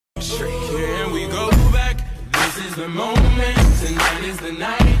Straight here we go back. This is the moment. Tonight is the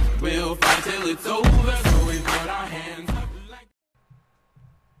night. We'll fight till it's over. So we put our hands up like.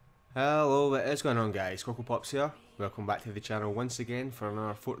 Hello, what is going on, guys? Coco Pops here. Welcome back to the channel once again for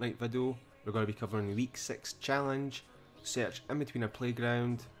another Fortnite video. We're going to be covering the week 6 challenge. Search in between a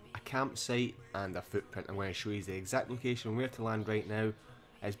playground, a campsite and a footprint. I'm going to show you the exact location where to land right now.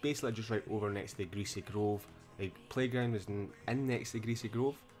 It's basically just right over next to the Greasy Grove. The playground is in next to the Greasy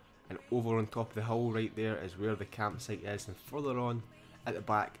Grove, and over on top of the hill right there is where the campsite is, and further on at the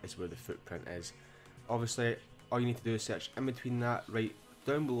back is where the footprint is. Obviously all you need to do is search in between that. Right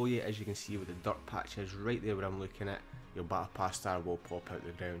down below you, as you can see, where the dirt patch is, right there where I'm looking at, your battle pass star will pop out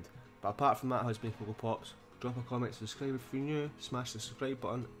the ground. But apart from that, how's been Coco Pops? Drop a comment, subscribe if you're new, smash the subscribe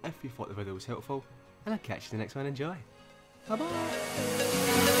button if you thought the video was helpful, and I'll catch you in the next one. Enjoy! Bye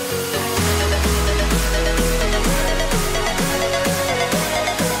bye!